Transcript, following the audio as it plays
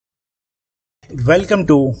Welcome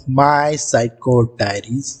to my Sitecore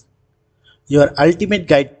Diaries, your ultimate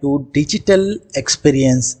guide to digital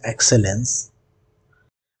experience excellence.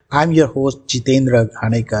 I'm your host Jitendra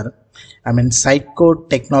Ghanekar. I'm in Sitecore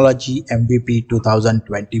Technology MVP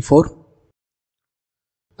 2024.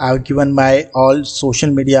 I've given my all social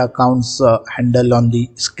media accounts handle on the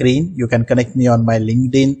screen. You can connect me on my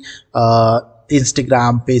LinkedIn,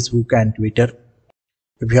 Instagram, Facebook, and Twitter.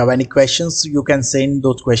 If you have any questions, you can send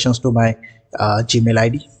those questions to my Gmail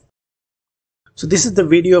ID. So this is the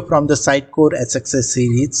video from the Sitecore SXA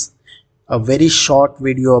series, a very short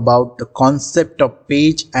video about the concept of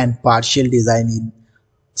page and partial design in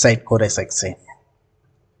Sitecore SXA.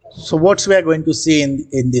 So what we are going to see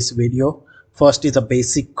in this video, first is a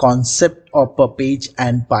basic concept of a page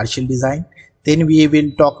and partial design. Then we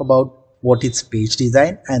will talk about what is page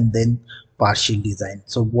design and then partial design.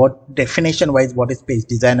 So what definition wise, what is page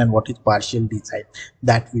design and what is partial design,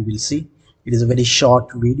 that we will see. It is a very short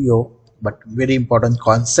video but very important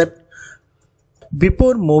concept.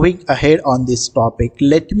 Before moving ahead on this topic,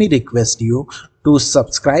 let me request you to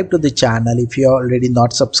subscribe to the channel. If you are already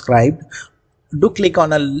not subscribed, do click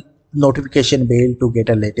on a notification bell to get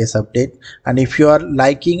a latest update. And if you are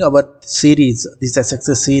liking our series, this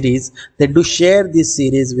SXA series, then do share this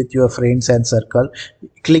series with your friends and circle.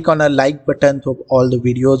 Click on a like button to all the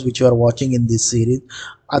videos which you are watching in this series.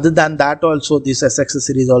 Other than that, also this SXA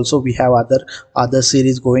series, also we have other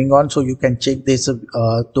series going on, so you can check this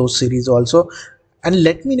those series also. And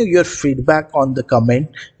let me know your feedback on the comment.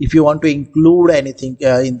 If you want to include anything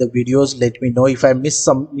in the videos, let me know. If I missed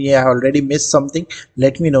I already missed something,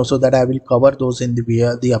 let me know so that I will cover those in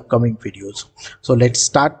the upcoming videos. So let's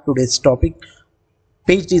start today's topic: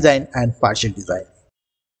 page design and partial design.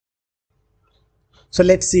 So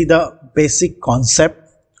let's see the basic concept.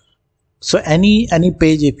 So any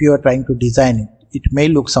page, if you are trying to design it, it may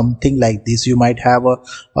look something like this. You might have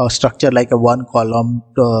a structure like a 1 column,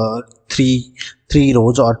 3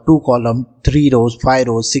 rows, or 2 column, 3 rows, 5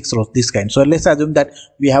 rows, 6 rows, this kind. So let's assume that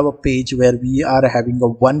we have a page where we are having a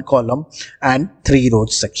 1 column and 3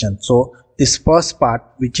 rows section. So this first part,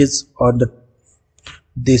 which is on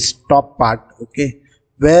this top part, okay,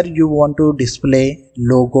 where you want to display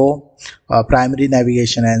logo, primary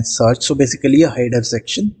navigation and search. So basically a header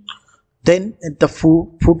section. Then at the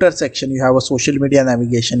footer section, you have a social media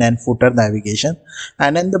navigation and footer navigation.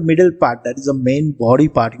 And in the middle part, that is the main body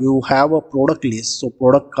part, you have a product list. So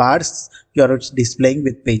product cards you are displaying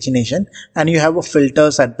with pagination, and you have a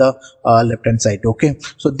filters at the left hand side. Okay,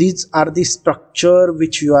 so these are the structure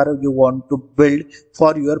which you want to build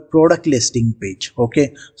for your product listing page.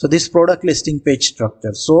 Okay, so this product listing page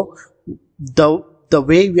structure. So the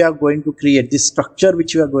way we are going to create this structure,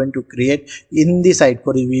 which we are going to create in the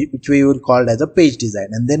Sitecore, which we will call as a page design.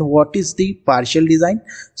 And then what is the partial design?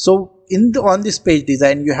 So on this page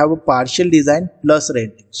design, you have a partial design plus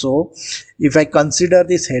rendering. So if I consider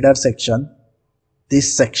this header section,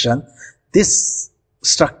 this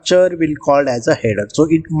structure will called as a header. So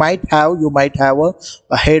you might have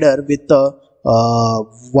a header with a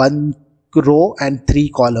 1 row and 3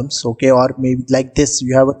 columns, okay, or maybe like this,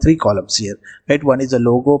 you have 3 columns here, right? One is a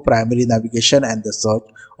logo, primary navigation and the search,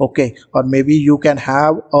 okay, or maybe you can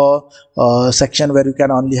have a section where you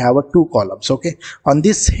can only have 2 columns, okay. On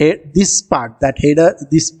this part, that header,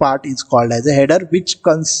 this part is called as a header, which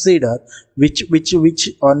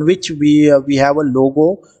we have a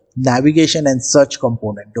logo, navigation and search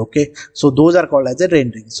component. Okay, so those are called as a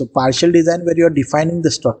rendering. So partial design, where you are defining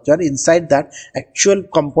the structure, inside that actual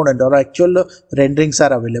component or actual renderings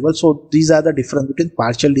are available. So these are the difference between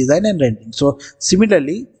partial design and rendering. So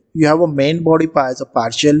similarly, you have a main body part as a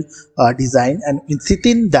partial design, and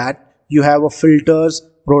within that you have a filters,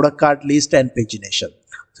 product card list and pagination.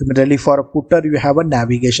 Similarly, for a footer, you have a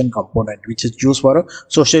navigation component which is used for a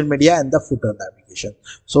social media and the footer navigation.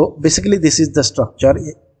 So basically this is the structure.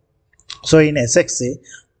 So in SXA,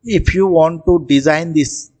 if you want to design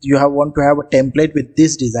this, you want to have a template with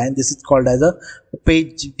this design. This is called as a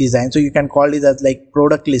page design. So you can call it as like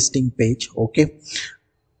product listing page, okay,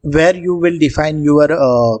 where you will define your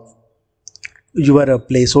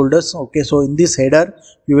placeholders. Okay, so in this header,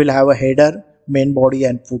 you will have a header, main body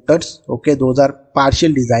and footers. Okay, those are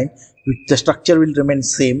partial design. The structure will remain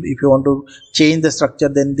same. If you want to change the structure,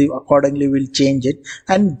 then accordingly will change it.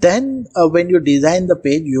 And then when you design the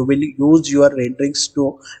page, you will use your renderings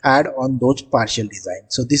to add on those partial design.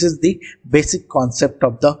 So this is the basic concept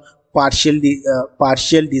of the partial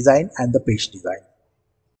design and the page design.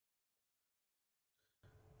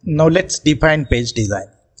 Now let's define page design.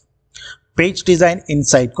 Page design in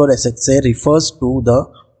Sitecore SXA refers to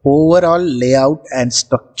the overall layout and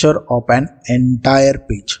structure of an entire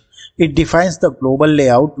page. It defines the global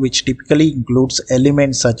layout, which typically includes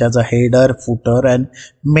elements such as a header, footer, and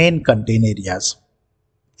main content areas.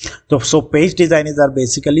 So page designers are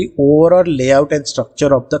basically overall layout and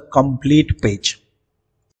structure of the complete page.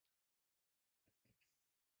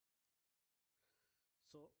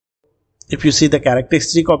 If you see the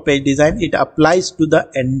characteristic of page design, it applies to the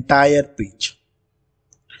entire page.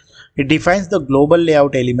 It defines the global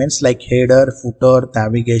layout elements like header, footer,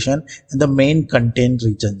 navigation, and the main content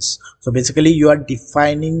regions. So basically you are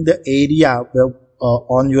defining the area where,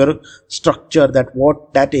 on your structure, that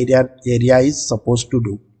what that area is supposed to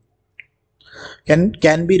do.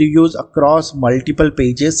 Can be reused across multiple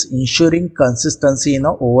pages, ensuring consistency in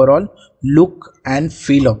the overall look and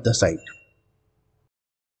feel of the site.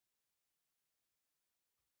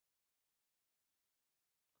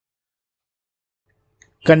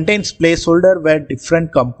 Contains placeholder where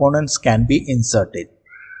different components can be inserted.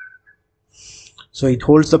 So it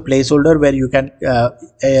holds the placeholder where you can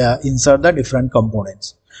insert the different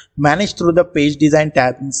components. Managed through the page design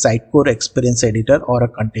tab in Sitecore Experience Editor or a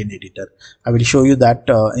content editor. I will show you that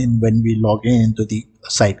when we log in into the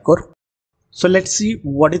Sitecore. So let's see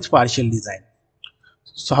what is partial design.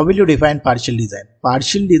 So how will you define partial design?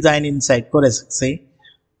 Partial design in Sitecore SXA,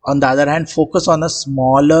 on the other hand, focus on a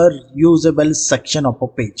smaller usable section of a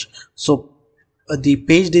page. So the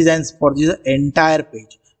page designs for the entire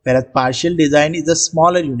page, whereas partial design is a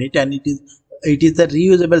smaller unit and it is the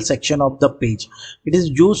reusable section of the page. It is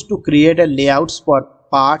used to create a layouts for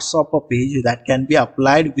parts of a page that can be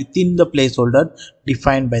applied within the placeholder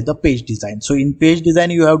defined by the page design. So in page design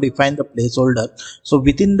you have defined the placeholder. So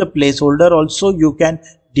within the placeholder also you can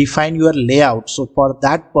define your layout. So for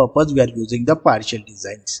that purpose we are using the partial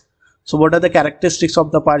designs. So what are the characteristics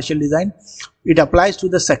of the partial design? It applies to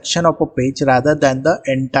the section of a page rather than the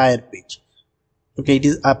entire page. Okay,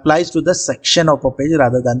 it applies to the section of a page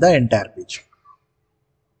rather than the entire page.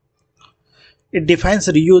 It defines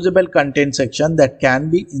reusable content section that can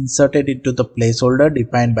be inserted into the placeholder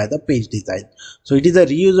defined by the page design. So it is a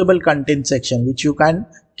reusable content section which you can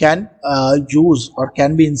use or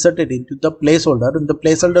can be inserted into the placeholder, and the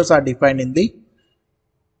placeholders are defined in the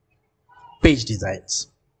page designs.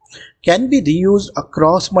 Can be reused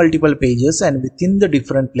across multiple pages and within the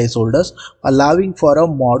different placeholders, allowing for a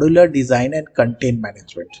modular design and content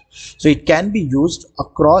management. So it can be used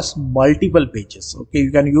across multiple pages. Okay,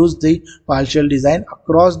 you can use the partial design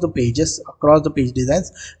across the pages, across the page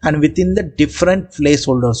designs, and within the different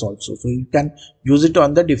placeholders also. So you can use it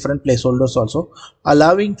on the different placeholders also,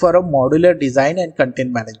 allowing for a modular design and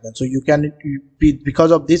content management. So you can,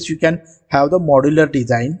 because of this, you can have the modular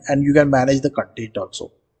design and you can manage the content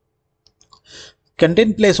also.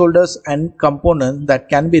 Content placeholders and components that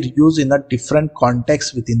can be reused in a different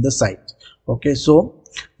context within the site. Okay, so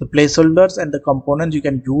the placeholders and the components you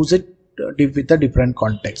can use it with a different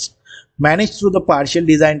context. Managed through the partial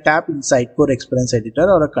design tab in Sitecore Experience Editor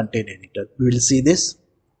or a content editor. We will see this.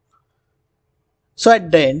 So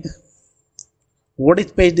at the end, what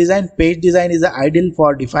is page design? Page design is ideal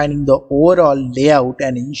for defining the overall layout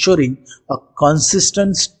and ensuring a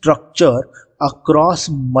consistent structure across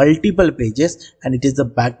multiple pages, and it is the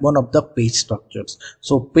backbone of the page structures.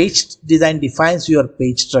 So page design defines your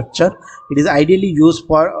page structure. It is ideally used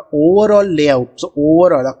for overall layout. So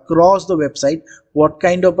overall across the website, what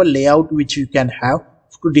kind of a layout which you can have,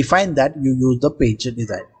 to define that you use the page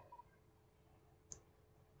design.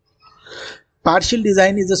 Partial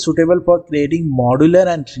design is suitable for creating modular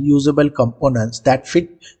and reusable components that fit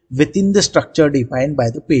within the structure defined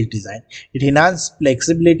by the page design. It enhances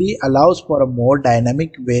flexibility, allows for a more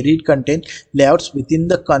dynamic, varied content layouts within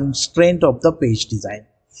the constraint of the page design.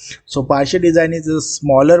 So partial design is a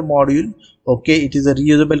smaller module. Okay, it is a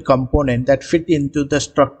reusable component that fit into the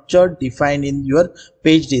structure defined in your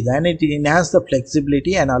page design. It enhances the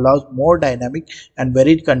flexibility and allows more dynamic and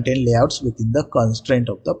varied content layouts within the constraint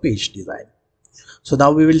of the page design. So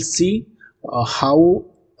now we will see how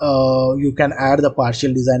you can add the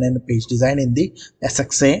partial design and page design in the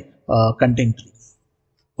SXA content tree.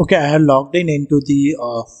 Okay, I have logged in into the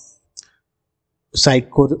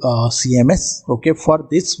Sitecore CMS. Okay, for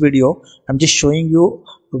this video, I'm just showing you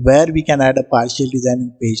where we can add a partial design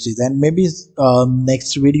and page design. Maybe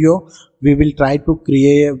next video we will try to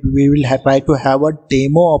try to have a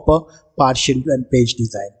demo of a partial and page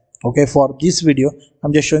design. Okay, for this video,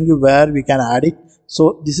 I'm just showing you where we can add it.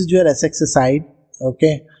 So this is your SXA site.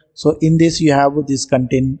 Okay, so in this you have this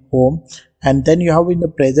content home, and then you have in the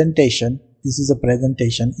presentation, this is a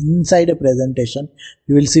presentation. Inside a presentation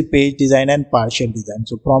you will see page design and partial design.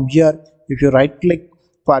 So from here, if you right click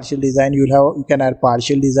partial design, you can add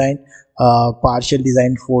partial design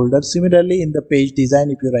folder. Similarly, in the page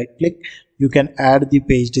design, if you right click, you can add the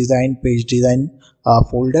page design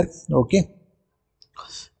folder. Okay,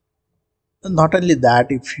 not only that,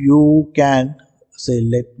 if you can say,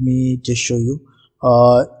 let me just show you,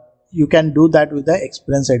 you can do that with the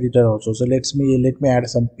experience editor also. So let me add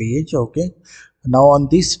some page. Okay, now on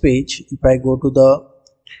this page, if I go to the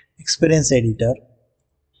experience editor,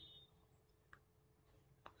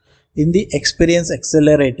 in the experience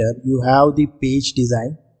accelerator, you have the page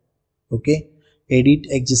design. Okay, edit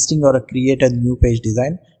existing or create a new page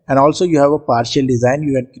design, and also you have a partial design,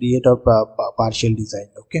 you can create a partial design.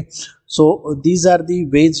 Okay, so these are the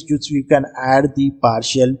ways which you can add the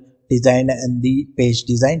partial design and the page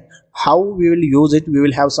design. How we will use it, we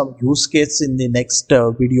will have some use case in the next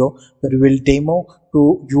video where we will demo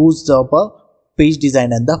to use the page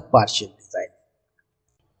design and the partial design.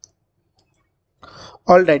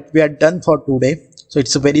 All right, we are done for today. So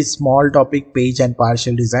it's a very small topic, page and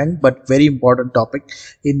partial design, but very important topic.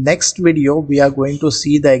 In next video, we are going to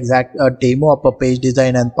see the exact demo of a page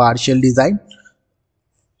design and partial design.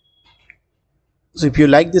 So if you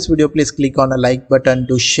like this video, please click on a like button.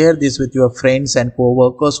 To share this with your friends and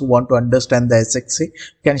co-workers who want to understand the SXA.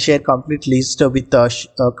 You can share complete list with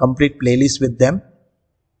complete playlist with them.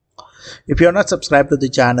 If you are not subscribed to the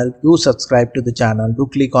channel, do subscribe to the channel. Do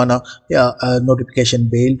click on a notification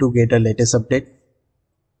bell to get a latest update.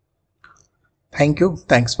 Thank you.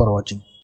 Thanks for watching.